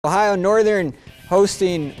Ohio Northern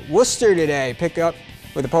hosting Worcester today. Pick up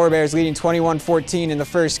with the Polar Bears leading 21-14 in the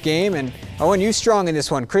first game, and ONU strong in this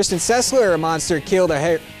one. Kristen Sessler, a monster kill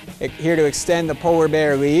here to extend the Polar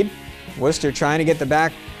Bear lead. Worcester trying to get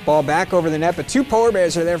the ball back over the net, but two Polar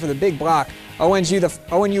Bears are there for the big block.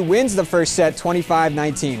 ONU wins the first set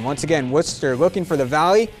 25-19. Once again, Worcester looking for the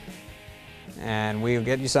Valley. And we'll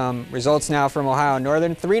get you some results now from Ohio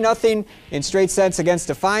Northern. 3-0 in straight sets against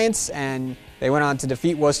Defiance, and they went on to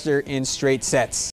defeat Worcester in straight sets.